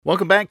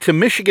Welcome back to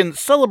Michigan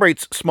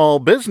Celebrates Small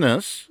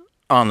Business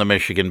on the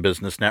Michigan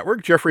Business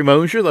Network. Jeffrey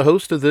Mosier, the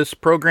host of this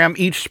program.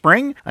 Each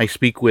spring, I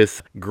speak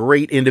with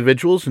great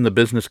individuals in the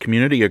business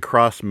community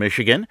across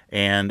Michigan,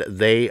 and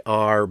they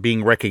are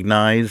being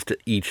recognized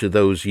each of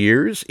those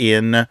years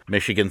in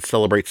Michigan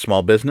Celebrates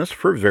Small Business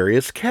for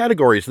various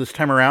categories. This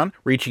time around,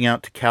 reaching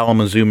out to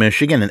Kalamazoo,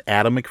 Michigan, and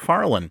Adam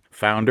McFarland,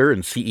 founder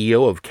and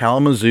CEO of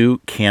Kalamazoo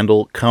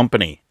Candle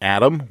Company.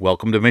 Adam,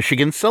 welcome to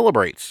Michigan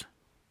Celebrates.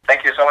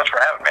 Thank you so much for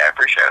having me. I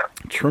appreciate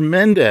it.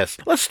 Tremendous.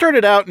 Let's start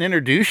it out and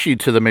introduce you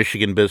to the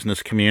Michigan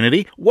business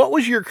community. What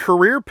was your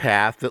career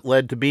path that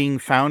led to being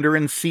founder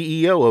and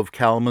CEO of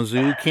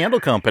Kalamazoo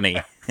Candle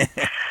Company?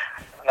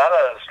 Not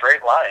a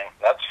straight line,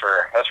 that's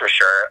for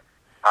sure.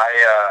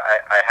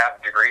 I have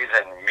degrees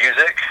in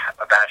music,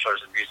 a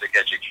bachelor's in music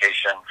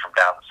education from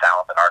down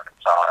south in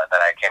Arkansas, and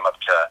then I came up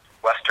to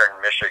Western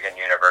Michigan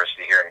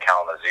University here in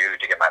Kalamazoo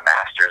to get my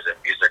master's in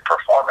music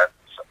performance.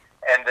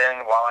 And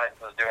then while I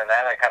was doing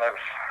that, I kind of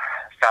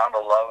found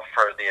a love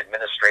for the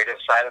administrative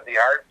side of the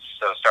arts,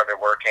 so started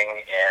working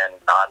in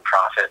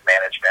nonprofit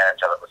management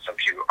with some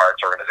few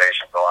arts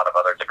organizations, a lot of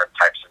other different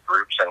types of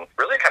groups, and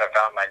really kind of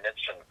found my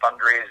niche in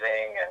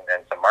fundraising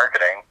and some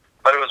marketing.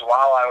 But it was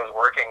while I was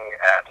working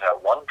at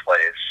one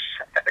place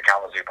at the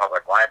Kalamazoo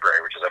Public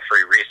Library, which is a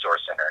free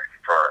resource center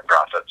for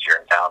profits here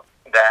in town,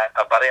 that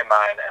a buddy of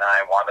mine and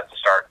I wanted to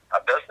start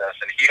a business,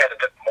 and he had a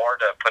bit more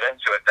to put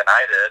into it than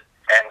I did.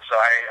 And so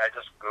I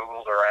just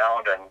Googled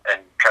around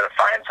and tried to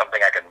find something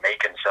I could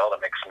make and sell to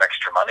make some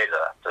extra money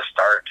to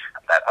start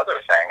that other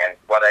thing. And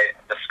what I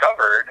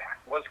discovered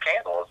was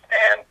candles,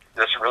 and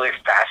this really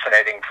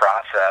fascinating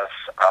process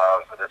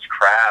of this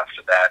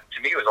craft that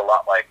to me was a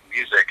lot like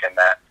music, in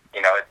that,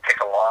 you know, it'd take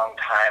a long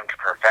time to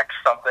perfect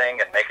something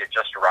and make it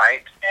just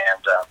right.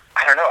 And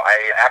I don't know,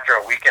 after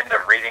a weekend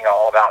of reading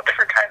all about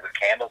different kinds of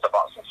candles, I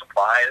bought some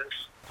supplies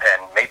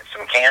and made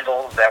some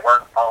candles that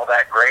weren't all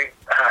that great,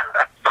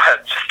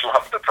 but just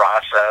loved the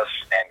process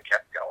and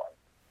kept going.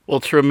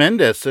 Well,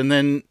 tremendous. And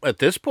then at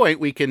this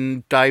point, we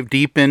can dive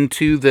deep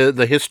into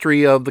the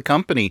history of the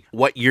company.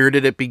 What year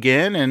did it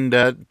begin? And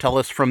tell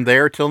us from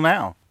there till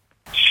now.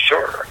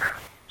 Sure.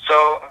 So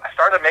I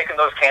started making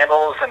those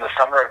candles in the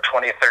summer of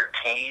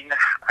 2013.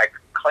 I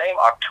claim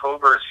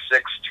October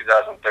 6,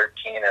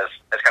 2013 as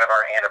kind of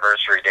our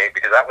anniversary date,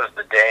 because that was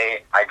the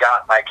day I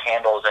got my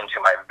candles into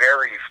my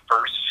very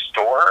first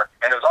store,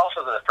 and it was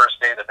also the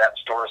first day that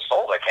store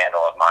sold a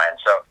candle of mine.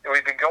 So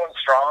we've been going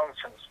strong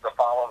since the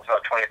fall of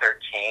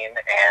 2013,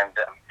 and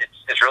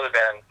it's really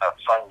been a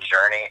fun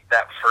journey.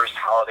 That first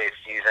holiday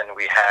season,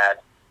 we had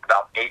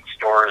about 8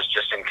 stores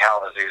just in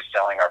Kalamazoo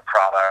selling our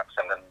products,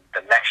 and then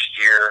the next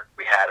year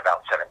we had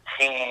about 17,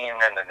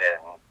 and then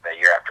the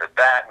year after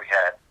that we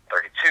had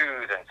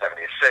 32, then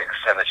 76,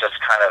 and it's just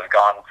kind of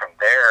gone from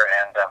there.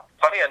 And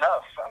funny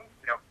enough,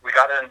 we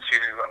got into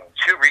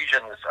 2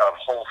 regions of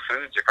Whole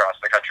Foods across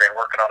the country and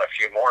working on a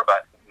few more,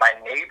 but my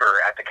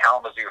neighbor at the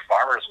Kalamazoo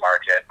Farmers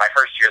Market, my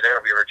first year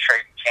there, we were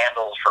trading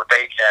candles for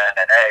bacon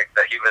and eggs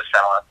that he was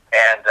selling.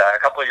 And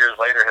a couple of years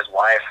later, his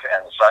wife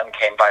and son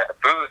came by the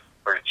booth.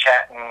 We were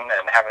chatting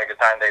and having a good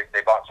time.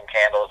 They bought some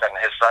candles, and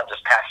his son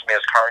just passed me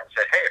his card and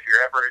said, "Hey, if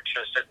you're ever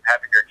interested in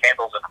having your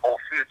candles in Whole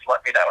Foods,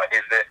 let me know." And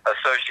he's the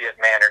associate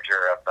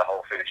manager of the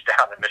Whole Foods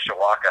down in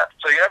Mishawaka.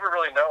 So you never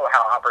really know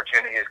how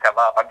opportunities come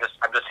up. I'm just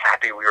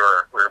happy we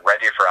were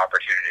ready for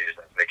opportunities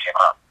as they came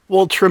up.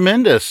 Well,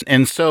 tremendous.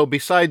 And so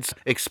besides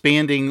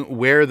expanding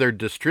where they're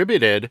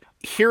distributed,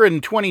 here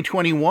in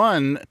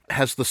 2021,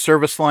 has the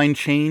service line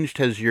changed?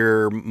 Has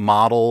your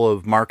model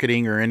of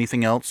marketing or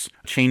anything else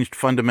changed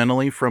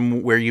fundamentally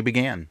from where you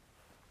began?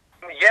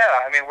 Yeah,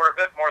 I mean, we're a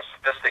bit more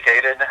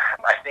sophisticated.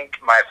 I think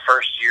my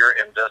first year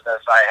in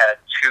business, I had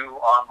 2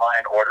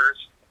 online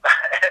orders.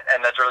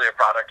 And that's really a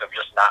product of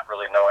just not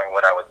really knowing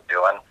what I was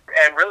doing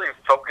and really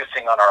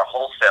focusing on our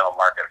wholesale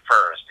market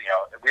first.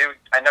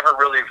 I never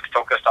really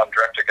focused on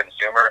direct to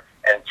consumer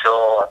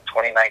until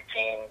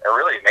 2019, or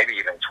really maybe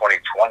even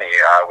 2020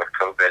 with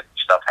COVID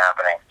stuff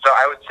happening. So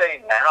I would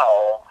say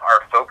now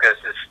our focus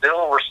is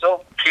we're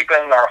still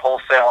keeping our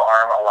wholesale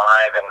arm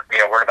alive, and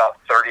we're in about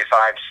 35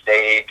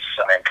 states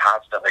and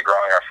constantly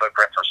growing our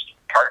footprint for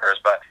partners.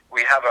 But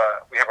we have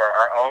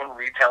our own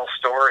retail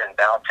store in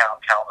downtown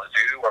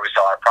Kalamazoo where we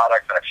sell our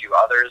products and a few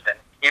others, and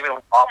even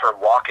offer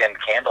walk-in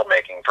candle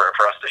making for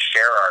us to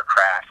share our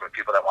craft with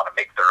people that want to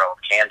make their own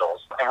candles.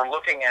 And we're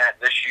looking at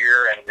this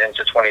year and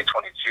into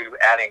 2022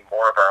 adding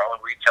more of our own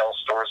retail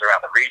stores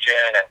around the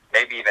region and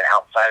maybe even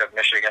outside of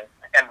Michigan,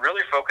 and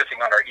really focusing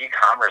on our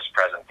e-commerce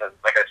presence. And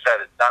like I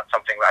said, it's not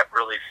something I've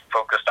really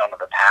focused on in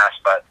the past,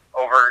 but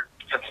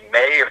since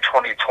May of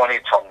 2020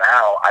 till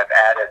now, I've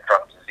added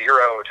from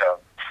 0 to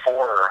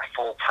 4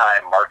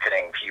 full-time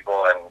marketing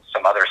people and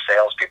some other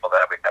salespeople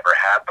that we've never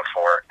had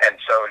before. And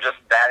so just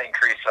that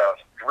increase of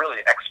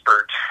really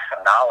expert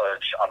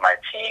knowledge on my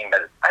team,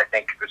 I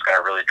think, is going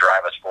to really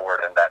drive us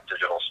forward in that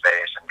digital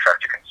space and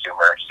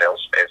direct-to-consumer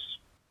sales space.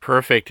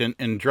 Perfect.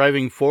 And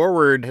driving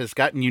forward has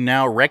gotten you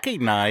now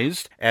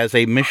recognized as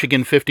a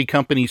Michigan 50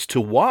 Companies to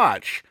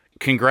Watch.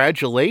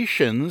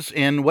 Congratulations.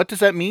 And what does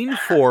that mean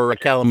for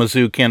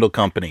Kalamazoo Candle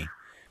Company?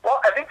 Well,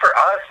 I think for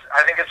us,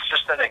 I think it's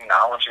just an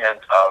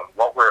acknowledgement of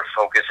what we're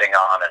focusing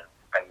on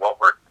and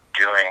what we're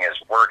doing is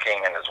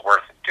working and is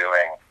worth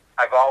doing.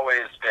 I've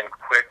always been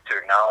quick to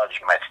acknowledge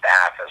my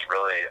staff as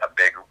really a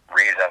big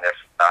reason, if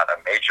not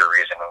a major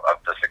reason, of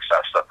the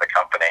success of the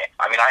company.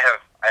 I mean, I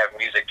have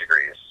music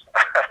degrees.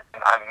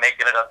 I'm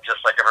making it up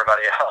just like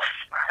everybody else.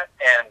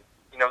 And,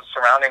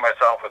 surrounding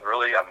myself with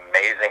really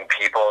amazing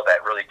people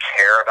that really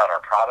care about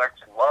our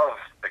product, love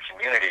the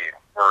community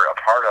we're a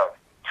part of.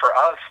 For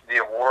us,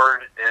 the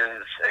award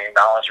is an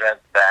acknowledgement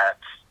that,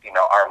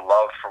 our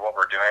love for what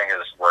we're doing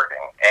is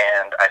working.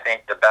 And I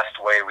think the best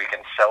way we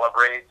can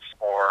celebrate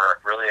or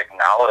really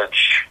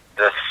acknowledge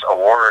this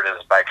award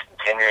is by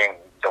continuing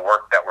the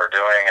work that we're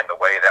doing and the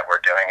way that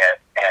we're doing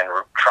it, and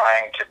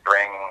trying to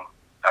bring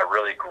a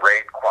really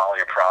great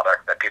quality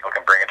product that people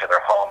can bring into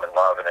their home and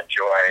love and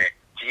enjoy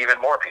to even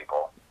more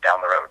people down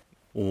the road.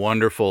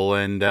 Wonderful.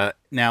 And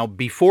now,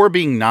 before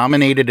being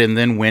nominated and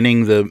then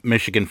winning the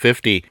Michigan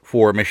 50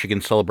 for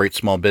Michigan Celebrate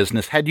Small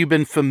Business, had you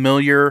been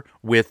familiar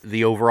with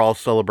the overall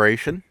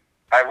celebration?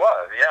 I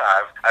was, yeah.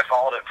 I've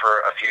followed it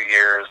for a few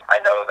years. I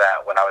know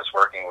that when I was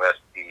working with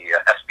the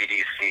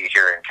SBDC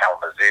here in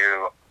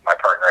Kalamazoo, my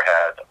partner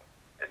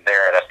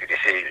there at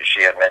SBDC,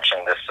 she had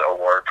mentioned this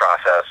award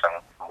process,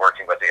 and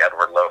working with the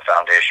Edward Lowe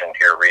Foundation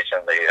here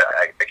recently,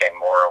 I became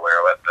more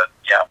aware of it, but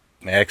yeah.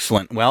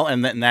 Excellent. Well,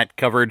 and that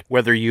covered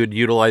whether you'd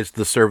utilized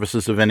the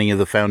services of any of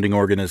the founding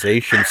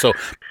organizations. So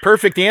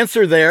perfect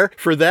answer there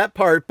for that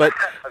part. But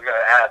I was going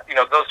to add,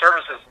 those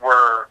services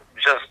were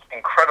just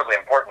incredibly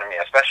important to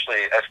me,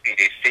 especially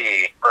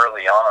SBDC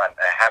early on,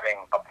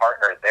 having a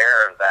partner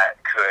there that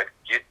could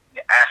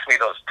ask me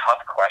those tough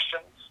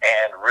questions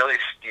and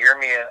really steer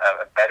me in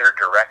a better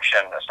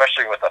direction,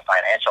 especially with the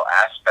financial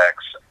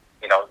aspects,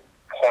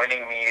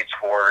 pointing me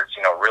towards,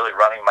 really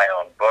running my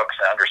own books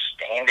and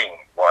understanding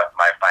what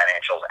my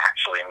financials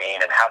actually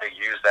mean and how to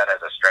use that as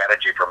a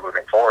strategy for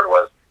moving forward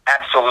was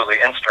absolutely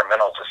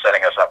instrumental to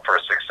setting us up for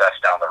success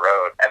down the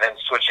road. And then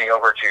switching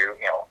over to,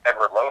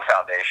 Edward Lowe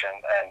Foundation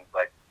and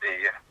the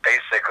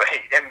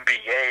basically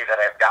MBA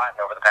that I've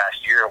gotten over the past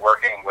year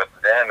working with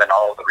them and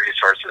all of the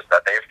resources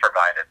that they've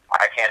provided.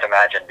 I can't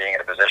imagine being in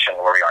a position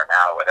where we are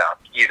now without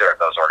either of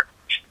those organizations.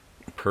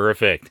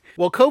 Perfect.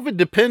 Well, COVID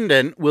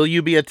dependent, will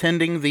you be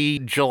attending the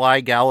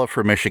July Gala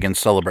for Michigan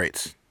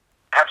Celebrates?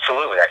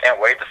 Absolutely. I can't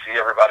wait to see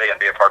everybody and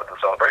be a part of the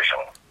celebration.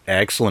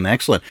 Excellent,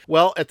 excellent.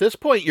 Well, at this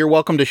point, you're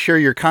welcome to share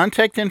your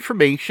contact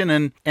information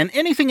and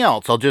anything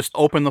else. I'll just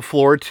open the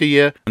floor to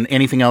you, and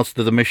anything else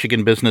that the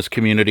Michigan business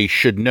community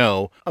should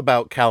know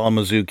about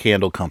Kalamazoo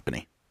Candle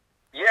Company.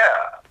 Yeah.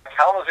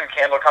 Kalamazoo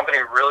Candle Company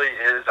really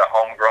is a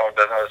homegrown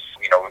business.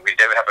 We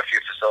do have a few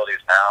facilities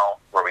now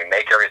where we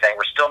make everything.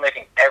 We're still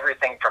making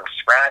everything from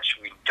scratch.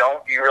 We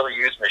don't really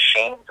use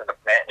machines in the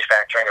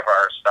manufacturing of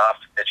our stuff.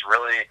 It's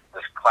really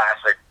this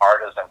classic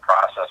artisan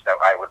process that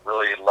I would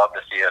really love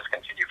to see us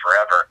continue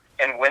forever.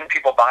 And when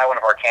people buy one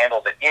of our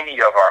candles at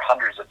any of our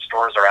hundreds of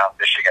stores around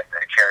Michigan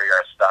that carry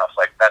our stuff,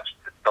 that's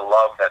the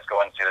love that's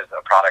going to a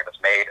product that's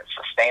made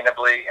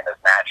sustainably and as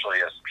naturally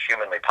as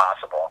humanly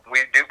possible.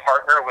 We do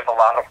partner with a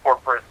lot of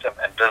corporate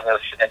and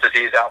business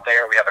entities out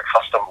there. We have a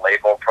custom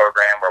label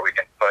program where we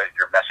can put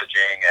your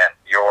messaging and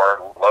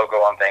your logo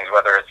on things,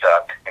 whether it's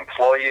an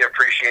employee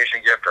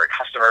appreciation gift or a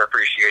customer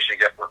appreciation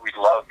gift. We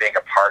love being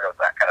a part of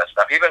that kind of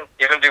stuff. Even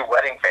do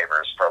wedding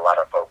favors for a lot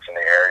of folks in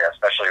the area,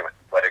 especially with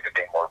wedding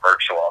being more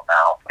virtual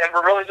now. And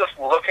we're really just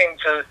looking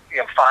to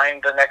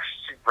find the next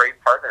great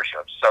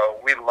partnerships.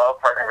 So we love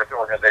partnering with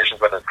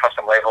organizations, whether it's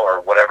custom label or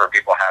whatever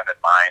people have in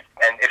mind.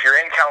 And if you're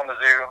in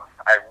Kalamazoo,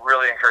 I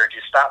really encourage you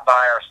to stop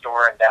by our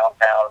store in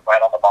downtown, right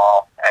on the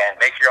mall, and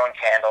make your own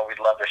candle. We'd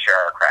love to share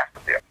our craft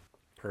with you.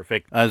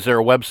 Perfect. Is there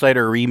a website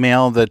or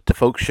email that the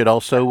folks should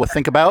also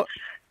think about?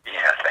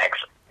 Yeah, thanks.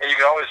 And you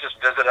can always just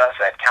visit us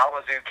at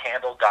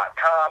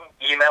KalamazooCandle.com,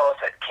 email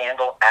us at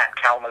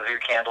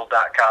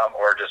candle@KalamazooCandle.com,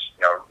 or just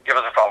give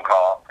us a phone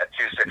call at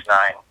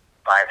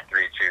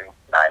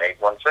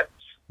 269-532-9816.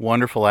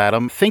 Wonderful,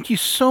 Adam. Thank you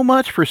so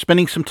much for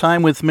spending some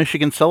time with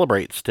Michigan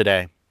Celebrates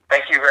today.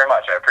 Thank you very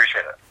much. I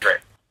appreciate it. Great.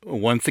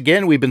 Once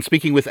again, we've been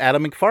speaking with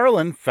Adam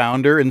McFarland,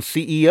 founder and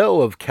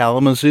CEO of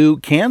Kalamazoo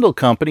Candle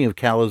Company of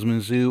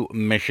Kalamazoo,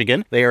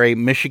 Michigan. They are a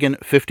Michigan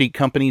 50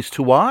 Companies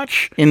to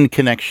Watch in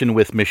connection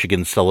with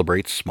Michigan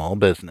Celebrates Small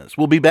Business.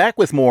 We'll be back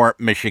with more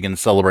Michigan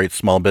Celebrates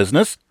Small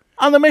Business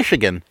on the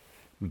Michigan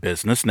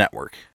Business Network.